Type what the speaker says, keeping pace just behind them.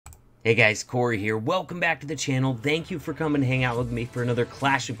Hey guys, Cory here. Welcome back to the channel. Thank you for coming to hang out with me for another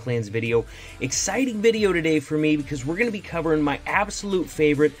Clash of Clans video. Exciting video today for me because we're going to be covering my absolute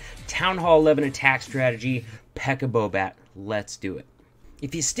favorite Town Hall 11 attack strategy, Pekka BoBat. Let's do it.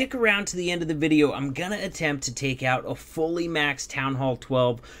 If you stick around to the end of the video, I'm going to attempt to take out a fully maxed Town Hall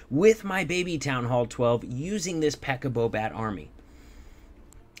 12 with my baby Town Hall 12 using this Pekka BoBat army.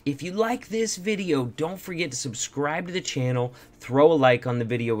 If you like this video, don't forget to subscribe to the channel, throw a like on the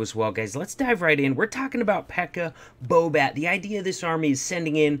video as well, guys. Let's dive right in. We're talking about Pekka BoBat. The idea of this army is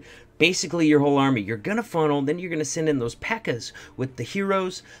sending in basically your whole army. You're going to funnel, then you're going to send in those Pekkas with the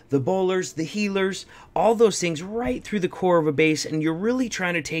heroes, the bowlers, the healers, all those things right through the core of a base, and you're really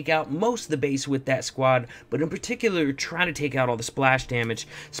trying to take out most of the base with that squad, but in particular, you're trying to take out all the splash damage.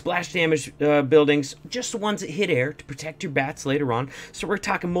 Splash damage buildings, just the ones that hit air to protect your bats later on. So we're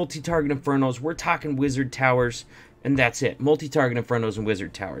talking multi-target infernos, we're talking wizard towers, and that's it. Multi-target infernos and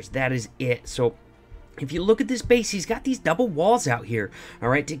wizard towers. That is it. So if you look at this base, he's got these double walls out here, all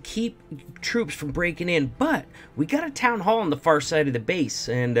right, to keep troops from breaking in. But we got a town hall on the far side of the base,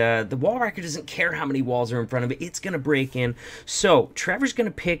 and the wall wrecker doesn't care how many walls are in front of it. It's going to break in. So Trevor's going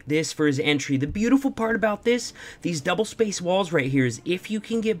to pick this for his entry. The beautiful part about this, these double space walls right here, is if you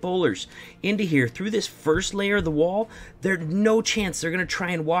can get bowlers into here through this first layer of the wall, there's no chance they're going to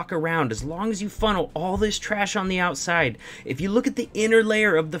try and walk around as long as you funnel all this trash on the outside. If you look at the inner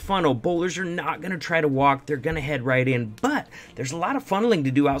layer of the funnel, bowlers are not going to try to walk. They're going to head right in, but there's a lot of funneling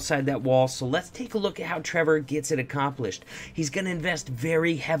to do outside that wall, so let's take a look at how Trevor gets it accomplished. He's going to invest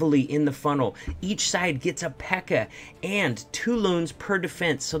very heavily in the funnel. Each side gets a Pekka and 2 loons per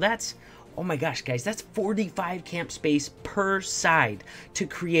defense, so that's, oh my gosh, guys, that's 45 camp space per side to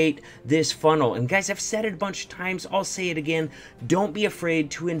create this funnel. And guys, I've said it a bunch of times, I'll say it again, don't be afraid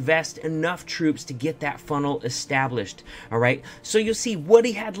to invest enough troops to get that funnel established, all right? So you'll see what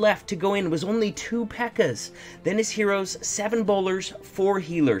he had left to go in was only 2 Pekkas. Then his heroes, 7 bowlers, 4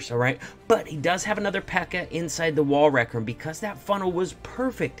 healers, all right? But he does have another Pekka inside the wall wrecker, and because that funnel was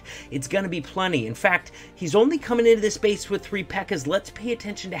perfect, it's going to be plenty. In fact, he's only coming into this base with 3 Pekkas. Let's pay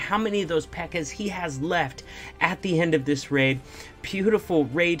attention to how many of those Pekkas he has left at the end of this raid. Beautiful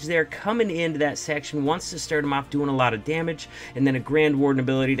rage there coming into that section. Wants to start him off doing a lot of damage, and then a Grand Warden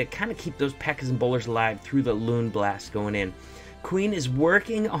ability to kind of keep those Pekkas and bowlers alive through the loon blast going in. Queen is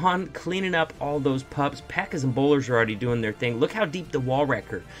working on cleaning up all those pups. Pekkas and bowlers are already doing their thing. Look how deep the wall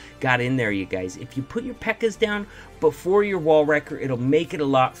wrecker got in there, you guys. If you put your Pekkas down before your wall wrecker, it'll make it a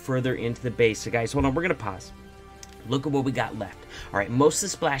lot further into the base. So guys, hold on, we're going to pause. Look at what we got left. All right, most of the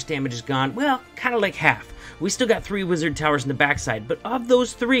splash damage is gone. Well, kind of like half. We still got 3 wizard towers in the backside, but of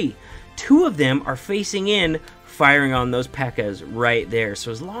those 3, 2 of them are facing in, firing on those Pekkas right there.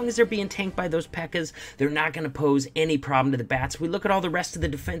 So as long as they're being tanked by those Pekkas, they're not going to pose any problem to the bats. We look at all the rest of the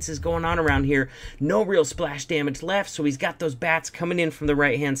defenses going on around here. No real splash damage left, so he's got those bats coming in from the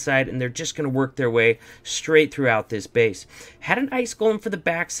right-hand side, and they're just going to work their way straight throughout this base. Had an ice golem for the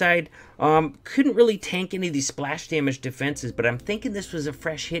backside. Couldn't really tank any of these splash damage defenses, but I'm thinking this was a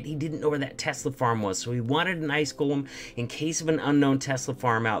fresh hit. He didn't know where that Tesla farm was, so he wanted an ice golem in case of an unknown Tesla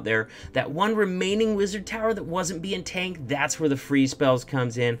farm out there. That one remaining wizard tower that wasn't being tanked, that's where the freeze spells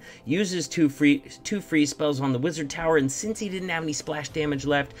comes in. Uses two free spells on the wizard tower, and since he didn't have any splash damage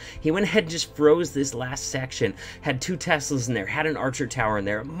left, he went ahead and just froze this last section. Had 2 Teslas in there, had an archer tower in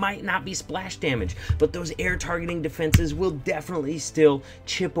there. It might not be splash damage, but those air targeting defenses will definitely still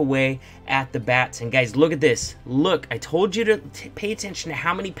chip away at the bats. And guys, look at this. Look, I told you to pay attention to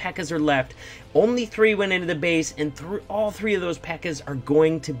how many Pekkas are left. Only 3 went into the base, and all 3 of those Pekkas are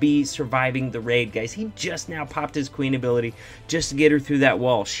going to be surviving the raid, guys. He just now popped his queen ability just to get her through that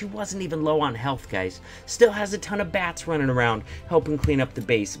wall. She wasn't even low on health, guys. Still has a ton of bats running around helping clean up the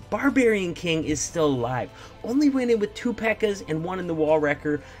base. Barbarian King is still alive. Only went in with 2 Pekkas and 1 in the wall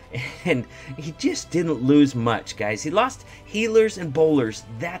wrecker, and he just didn't lose much, guys. He lost healers and bowlers.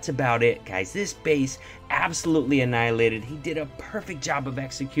 That's about it, guys. This base absolutely annihilated. He did a perfect job of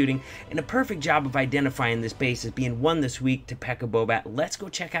executing and a perfect job of identifying this base as being won this week to Pekka BoBat. Let's go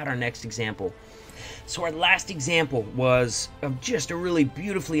check out our next example. So our last example was of just a really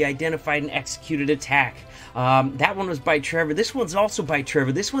beautifully identified and executed attack. That one was by Trevor. This one's also by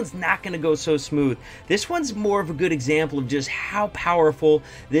Trevor. This one's not going to go so smooth. This one's more of a good example of just how powerful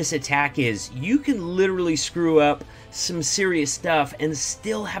this attack is. You can literally screw up some serious stuff and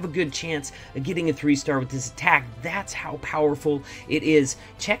still have a good chance of getting a 3-star with this attack. That's how powerful it is.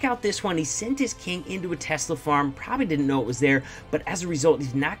 Check out this one. He sent his king into a Tesla farm. Probably didn't know it was there, but as a result,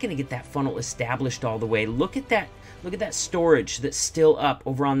 he's not going to get that funnel established all the way. Look at that. Look at that storage that's still up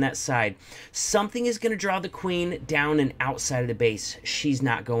over on that side. Something is going to draw the queen down and outside of the base. She's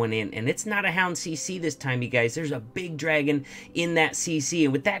not going in. And it's not a hound CC this time, you guys. There's a big dragon in that CC.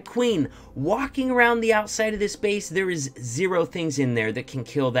 And with that queen walking around the outside of this base, there is 0 things in there that can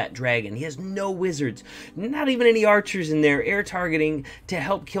kill that dragon. He has no wizards, not even any archers in there, air targeting to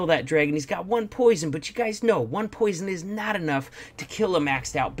help kill that dragon. He's got 1 poison, but you guys know 1 poison is not enough to kill a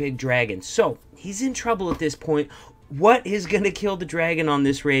maxed out big dragon. So he's in trouble at this point. What is going to kill the dragon on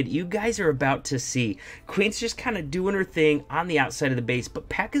this raid? You guys are about to see. Queen's just kind of doing her thing on the outside of the base, but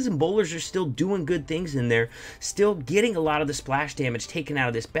Pekkas and bowlers are still doing good things in there, still getting a lot of the splash damage taken out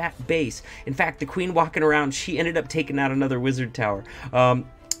of this base. In fact, the queen walking around, she ended up taking out another wizard tower.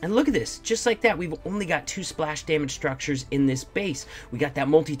 And look at this, just like that, we've only got 2 splash damage structures in this base. We got that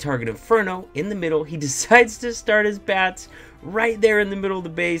multi-target Inferno in the middle. He decides to start his bats right there in the middle of the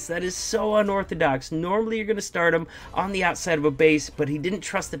base. That is so unorthodox. Normally you're going to start him on the outside of a base, but he didn't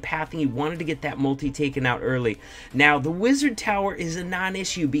trust the pathing. He wanted to get that multi taken out early. Now, the wizard tower is a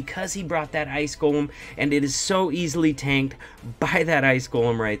non-issue because he brought that ice golem, and it is so easily tanked by that ice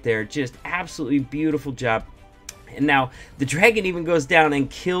golem right there. Just absolutely beautiful job. And now the dragon even goes down and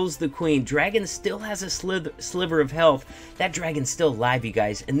kills the queen. Dragon still has a sliver of health. That dragon's still alive, you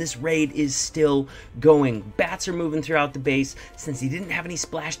guys, and this raid is still going. Bats are moving throughout the base. Since he didn't have any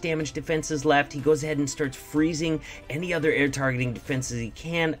splash damage defenses left, he goes ahead and starts freezing any other air targeting defenses he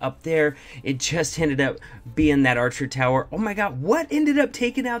can up there. It just ended up being that archer tower. Oh my god, what ended up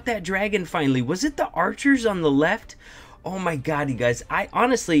taking out that dragon finally? Was it the archers on the left? Oh my god, you guys, I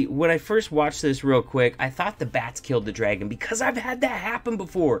honestly, when I first watched this real quick, I thought the bats killed the dragon because I've had that happen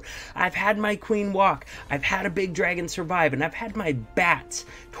before. I've had my queen walk, I've had a big dragon survive, and I've had my bats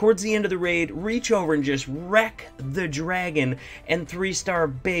towards the end of the raid reach over and just wreck the dragon and 3-star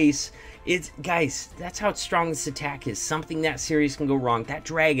base. Guys, that's how strong this attack is. Something that serious can go wrong. That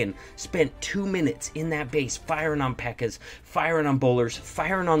dragon spent 2 minutes in that base firing on Pekkas, firing on bowlers,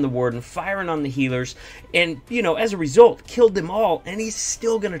 firing on the warden, firing on the healers, and, you know, as a result, killed them all, and he's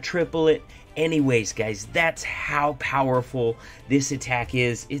still gonna triple it anyways, guys. That's how powerful this attack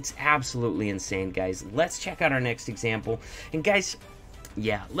is. It's absolutely insane, guys. Let's check out our next example. And guys,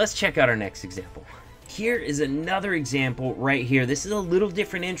 yeah, let's check out our next example. Here is another example right here. This is a little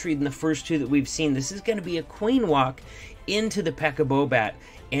different entry than the first 2 that we've seen. This is going to be a queen walk into the Pekka BoBat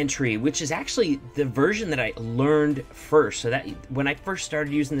entry, which is actually the version that I learned first. So that when I first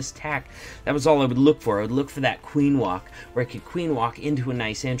started using this attack, that was all I would look for. I would look for that queen walk where I could queen walk into a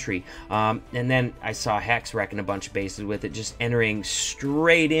nice entry. And then I saw Hex wrecking a bunch of bases with it, just entering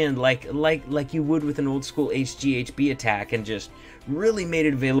straight in like you would with an old school HGHB attack, and just really made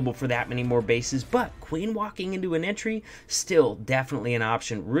it available for that many more bases. But queen walking into an entry, still definitely an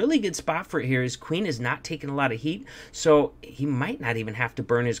option. Really good spot for it here. His queen is not taking a lot of heat, so he might not even have to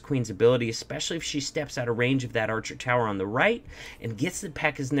burn his queen's ability, especially if she steps out of range of that archer tower on the right and gets the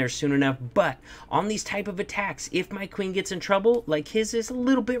Pekkas in there soon enough. But on these type of attacks, if my queen gets in trouble, like his is a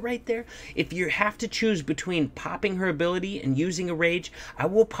little bit right there, if you have to choose between popping her ability and using a rage, I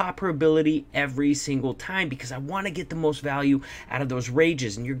will pop her ability every single time because I want to get the most value out of those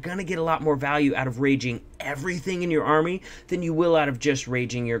rages, and you're gonna get a lot more value out of raging everything in your army than you will out of just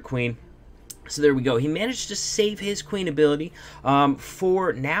raging your queen. So there we go. He managed to save his queen ability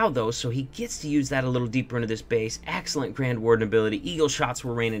for now, though, so he gets to use that a little deeper into this base. Excellent Grand Warden ability. Eagle shots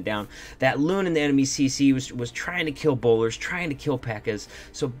were raining down. That loon in the enemy CC was trying to kill bowlers, trying to kill Pekkas.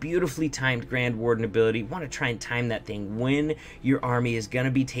 So beautifully timed Grand Warden ability. Want to try and time that thing when your army is going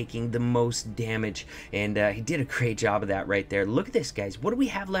to be taking the most damage. And he did a great job of that right there. Look at this, guys. What do we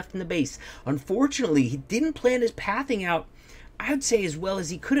have left in the base? Unfortunately, he didn't plan his pathing out, I would say, as well as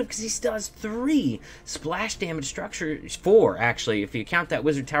he could have, because he still has 3 splash damage structures. 4, actually, if you count that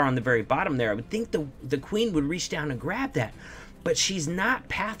wizard tower on the very bottom there. I would think the queen would reach down and grab that, but she's not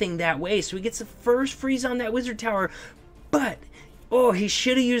pathing that way, so he gets the first freeze on that wizard tower. But oh, he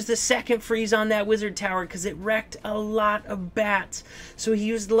should have used the second freeze on that wizard tower because it wrecked a lot of bats. So he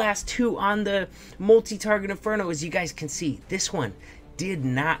used the last 2 on the multi-target Inferno. As you guys can see, this one did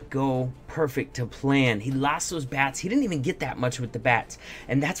not go perfect to plan. He lost those bats. He didn't even get that much with the bats.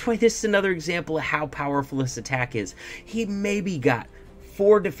 And that's why this is another example of how powerful this attack is. He maybe got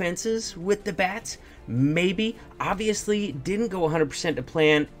 4 defenses with the bats, Maybe. Obviously, didn't go 100% to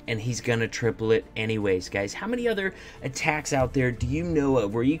plan, and he's gonna triple it anyways, guys. How many other attacks out there do you know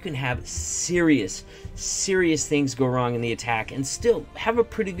of where you can have serious things go wrong in the attack and still have a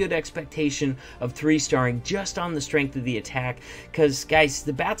pretty good expectation of 3-starring just on the strength of the attack? Because, guys,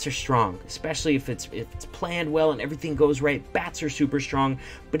 the bats are strong, especially if it's planned well and everything goes right. Bats are super strong,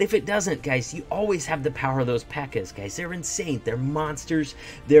 but if it doesn't, guys, you always have the power of those P.E.K.K.A.s, guys. They're insane. They're monsters.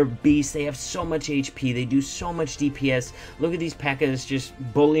 They're beasts. They have so much HP. They do so much DPS. Look at these P.E.K.K.A.s just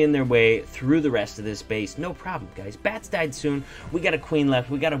bullying their way through the rest of this base. No problem, guys. Bats died soon. We got a queen left.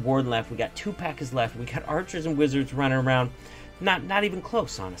 We got a warden left. We got 2 P.E.K.K.A.s left. We got archers and wizards running around. Not even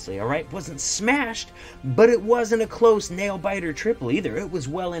close, honestly, all right? Wasn't smashed, but it wasn't a close nail-biter triple either. It was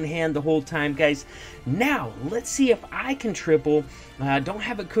well in hand the whole time, guys. Now, let's see if I can triple. Don't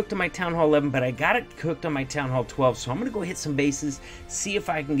have it cooked on my Town Hall 11, but I got it cooked on my Town Hall 12, so I'm going to go hit some bases, see if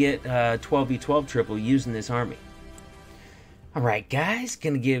I can get 12v12 triple using this army. All right, guys,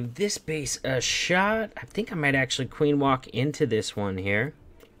 going to give this base a shot. I think I might actually queen walk into this one here.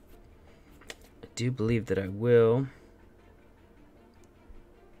 I do believe that I will.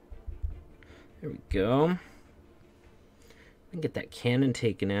 There we go. We can get that cannon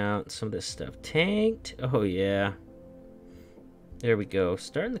taken out. Some of this stuff tanked. Oh, yeah. There we go.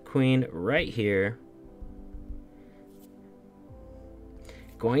 Starting the queen right here.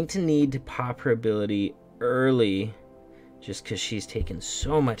 Going to need to pop her ability early just because she's taking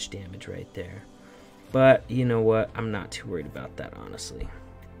so much damage right there. But you know what? I'm not too worried about that, honestly.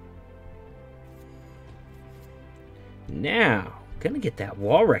 Now, gonna get that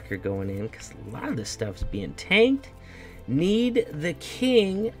wall wrecker going in because a lot of this stuff's being tanked. Need the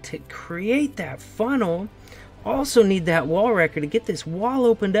king to create that funnel. Also need that wall wrecker to get this wall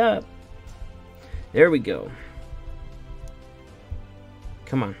opened up. There we go.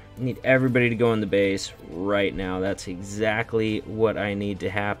 Come on. I need everybody to go in the base right now. That's exactly what I need to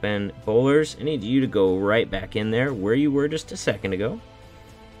happen. Bowlers, I need you to go right back in there where you were just a second ago.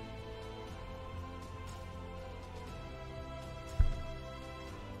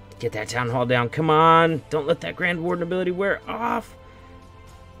 Get that town hall down. Come on. Don't let that Grand Warden ability wear off.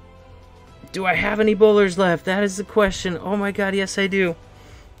 Do I have any bowlers left? That is the question. Oh my god, yes I do.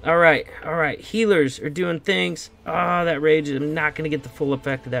 Alright, alright. Healers are doing things. Oh, that rage. I'm not going to get the full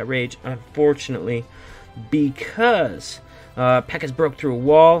effect of that rage, unfortunately, because P.E.K.K.A.s broke through a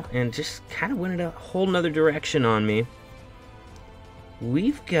wall and just kind of went in a whole nother direction on me.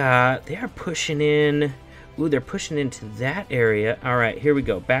 We've got... They are pushing in... Ooh, they're pushing into that area. All right, here we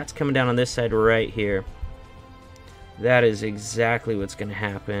go. Bats coming down on this side right here. That is exactly what's going to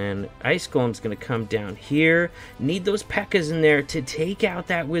happen. Ice Golem's going to come down here. Need those P.E.K.K.A.s in there to take out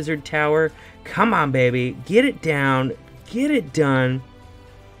that wizard tower. Come on, baby. Get it down. Get it done.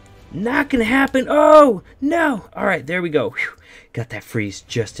 Not going to happen. Oh, no. All right, there we go. Whew. Got that freeze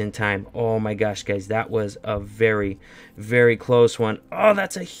just in time. Oh my gosh, guys, that was a very, very close one. Oh,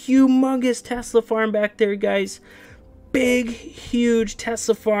 that's a humongous Tesla farm back there, guys. Big, huge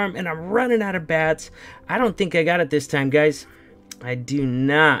Tesla farm, and I'm running out of bats. I don't think I got it this time, guys. I do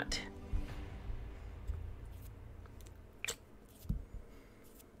not.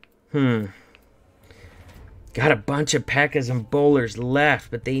 Got a bunch of P.E.K.K.A.s and bowlers left,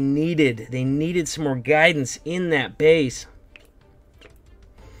 but they needed some more guidance in that base.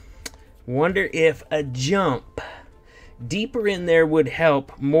 Wonder if a jump deeper in there would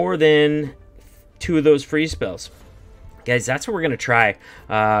help more than 2 of those freeze spells. Guys, that's what we're going to try,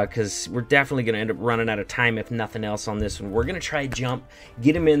 because we're definitely going to end up running out of time if nothing else on this one. We're going to try jump,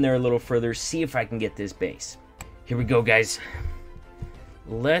 get him in there a little further, see if I can get this base. Here we go, guys.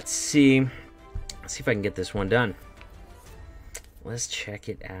 Let's see. Let's see if I can get this one done. Let's check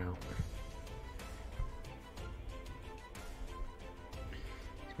it out.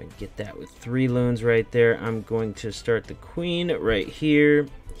 Get that with 3 loons right there. I'm going to start the queen right here.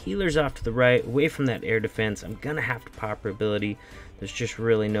 Healers off to the right, away from that air defense. I'm going to have to pop her ability. There's just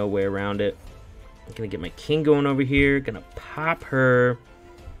really no way around it. I'm going to get my king going over here. Going to pop her.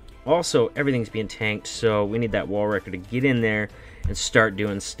 Also, everything's being tanked, so we need that wall wrecker to get in there and start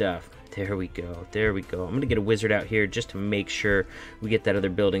doing stuff. There we go. There we go. I'm going to get a wizard out here just to make sure we get that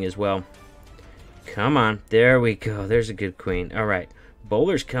other building as well. Come on. There we go. There's a good queen. All right.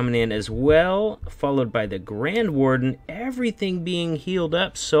 Bowlers coming in as well, followed by the Grand Warden. Everything being healed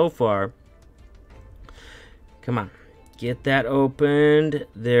up so far. Come on. Get that opened.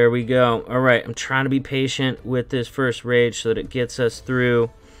 There we go. All right. I'm trying to be patient with this first rage so that it gets us through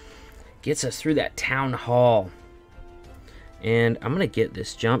that town hall. And I'm going to get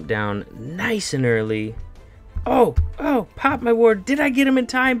this jump down nice and early. Oh, pop my ward. Did I get him in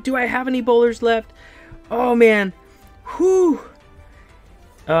time? Do I have any bowlers left? Oh, man. Whew.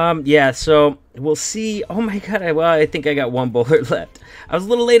 Yeah, so we'll see. Oh, my God. I think I got one bowler left. I was a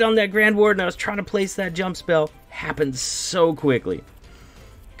little late on that Grand Warden. I was trying to place that jump spell. Happened so quickly.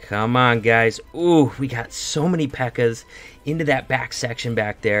 Come on, guys. Ooh, we got so many Pekkas into that back section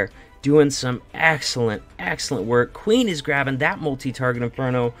back there. Doing some excellent, excellent work. Queen is grabbing that multi-target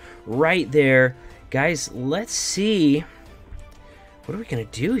Inferno right there. Guys, let's see. What are we going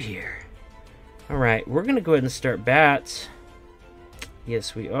to do here? All right, we're going to go ahead and start bats.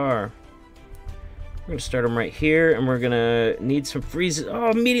 Yes, we are. We're going to start them right here, and we're going to need some freezes. Oh,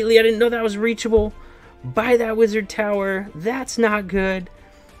 immediately, I didn't know that was reachable by that wizard tower. That's not good.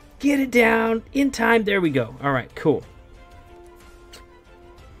 Get it down in time. There we go. All right, cool.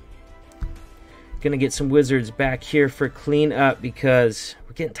 Gonna get some wizards back here for clean up because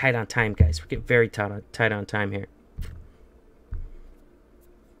we're getting tight on time, guys. We're getting very tight on time here.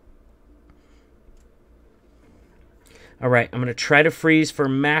 All right, I'm gonna try to freeze for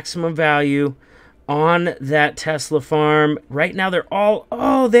maximum value on that Tesla farm. Right now, they're all,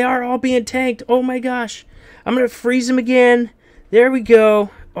 oh, they are all being tanked. Oh my gosh. I'm gonna freeze them again. There we go.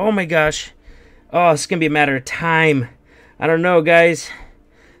 Oh my gosh. Oh, it's going to be a matter of time. I don't know, guys.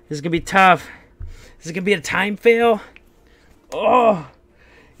 This is going to be tough. Is it going to be a time fail? Oh,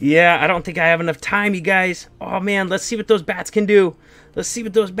 yeah, I don't think I have enough time, you guys. Oh, man, let's see what those bats can do. Let's see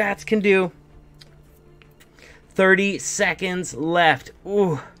what those bats can do. 30 seconds left.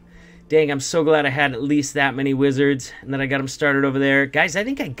 Ooh, dang, I'm so glad I had at least that many wizards and that I got them started over there. Guys, I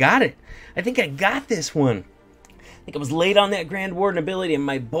think I got it. I think I got this one. I think I was late on that Grand Warden ability and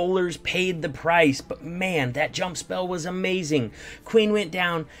my bowlers paid the price. But man, that jump spell was amazing. Queen went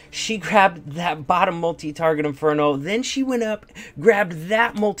down. She grabbed that bottom multi-target Inferno. Then she went up, grabbed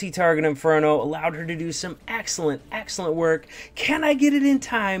that multi-target Inferno, allowed her to do some excellent, excellent work. Can I get it in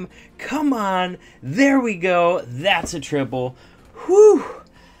time? Come on. There we go. That's a triple. Whew.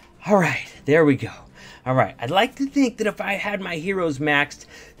 All right. There we go. All right. I'd like to think that if I had my heroes maxed,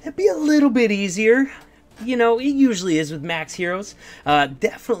 that'd be a little bit easier. You know, it usually is with max heroes.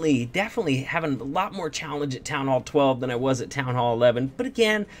 Definitely having a lot more challenge at Town Hall 12 than I was at Town Hall 11. But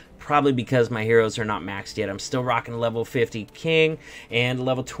again, probably because my heroes are not maxed yet. I'm still rocking a level 50 King and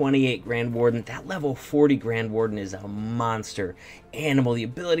level 28 Grand Warden. That level 40 Grand Warden is a monster animal. The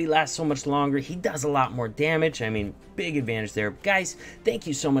ability lasts so much longer. He does a lot more damage. I mean, big advantage there. Guys, thank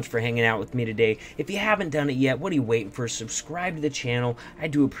you so much for hanging out with me today. If you haven't done it yet, what are you waiting for? Subscribe to the channel. I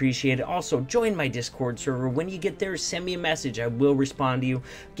do appreciate it. Also, join my Discord server. When you get there, send me a message. I will respond to you.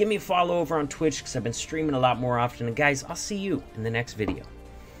 Give me a follow over on Twitch because I've been streaming a lot more often. And guys, I'll see you in the next video.